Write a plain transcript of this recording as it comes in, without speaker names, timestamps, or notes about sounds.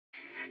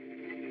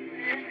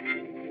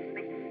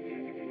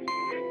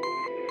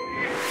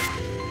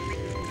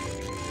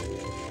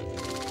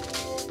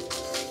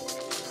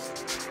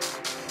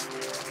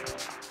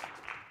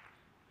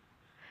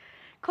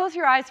close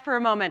your eyes for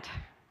a moment,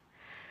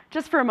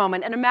 just for a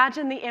moment, and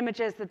imagine the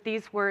images that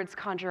these words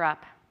conjure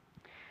up.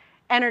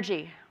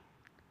 Energy,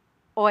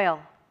 oil,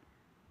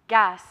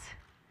 gas,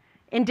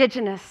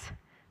 indigenous,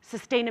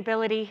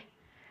 sustainability,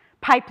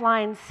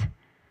 pipelines.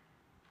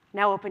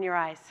 Now open your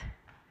eyes.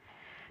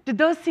 Did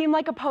those seem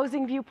like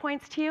opposing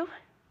viewpoints to you?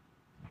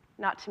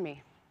 Not to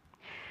me.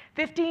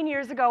 15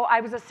 years ago,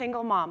 I was a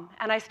single mom,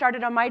 and I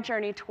started on my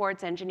journey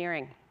towards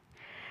engineering.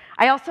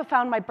 I also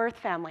found my birth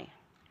family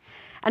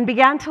and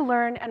began to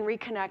learn and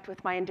reconnect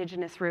with my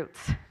Indigenous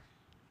roots.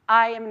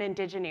 I am an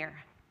Indigeneer.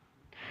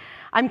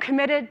 I'm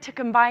committed to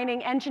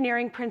combining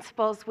engineering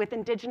principles with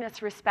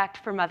Indigenous respect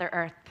for Mother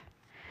Earth.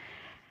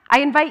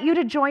 I invite you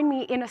to join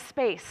me in a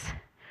space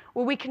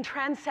where we can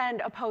transcend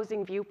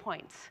opposing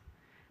viewpoints.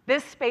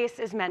 This space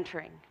is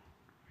mentoring.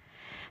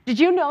 Did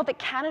you know that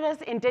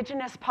Canada's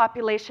Indigenous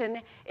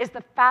population is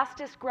the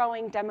fastest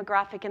growing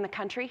demographic in the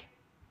country?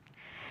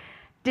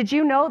 Did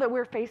you know that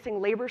we're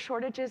facing labor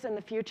shortages in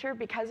the future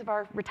because of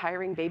our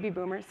retiring baby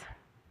boomers?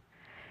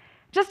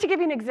 Just to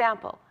give you an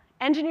example,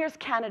 Engineers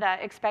Canada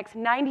expects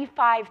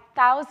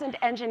 95,000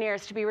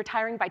 engineers to be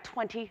retiring by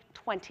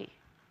 2020.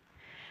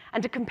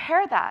 And to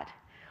compare that,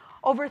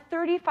 over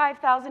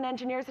 35,000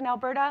 engineers in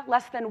Alberta,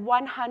 less than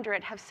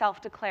 100 have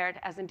self-declared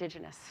as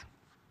Indigenous.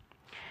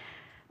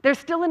 There's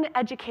still an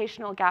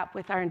educational gap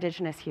with our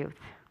Indigenous youth.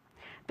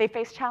 They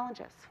face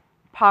challenges: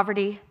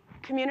 poverty,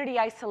 community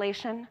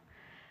isolation,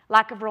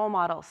 lack of role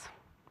models.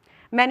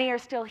 Many are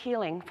still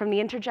healing from the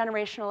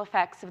intergenerational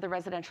effects of the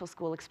residential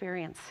school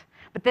experience.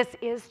 But this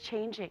is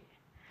changing.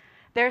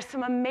 There's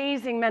some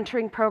amazing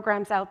mentoring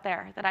programs out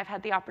there that I've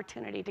had the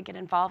opportunity to get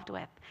involved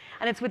with.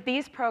 And it's with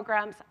these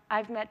programs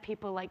I've met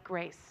people like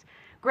Grace.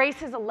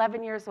 Grace is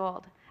 11 years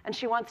old, and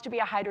she wants to be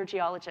a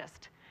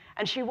hydrogeologist.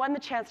 And she won the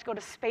chance to go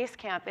to space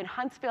camp in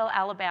Huntsville,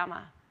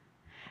 Alabama.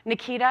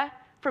 Nikita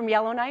from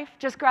Yellowknife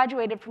just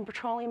graduated from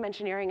petroleum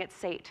engineering at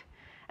SAIT,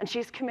 and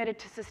she's committed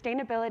to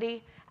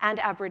sustainability and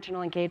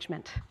Aboriginal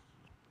engagement.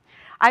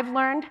 I've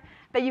learned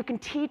that you can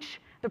teach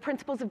the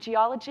principles of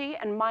geology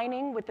and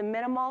mining with the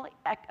minimal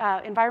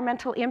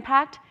environmental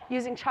impact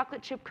using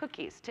chocolate chip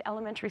cookies to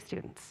elementary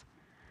students.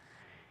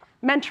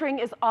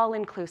 Mentoring is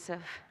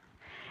all-inclusive.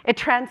 It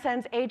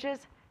transcends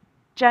ages,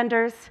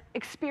 genders,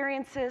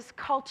 experiences,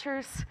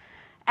 cultures,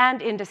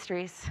 and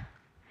industries.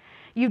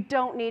 You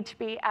don't need to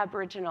be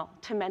Aboriginal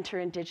to mentor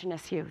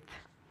Indigenous youth.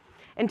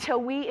 Until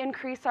we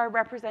increase our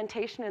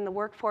representation in the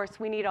workforce,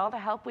 we need all the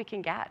help we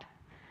can get.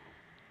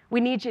 We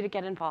need you to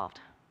get involved.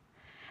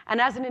 And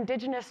as an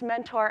Indigenous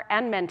mentor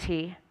and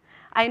mentee,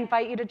 I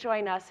invite you to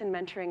join us in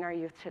mentoring our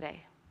youth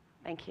today.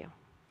 Thank you.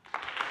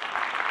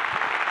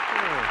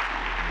 Cool.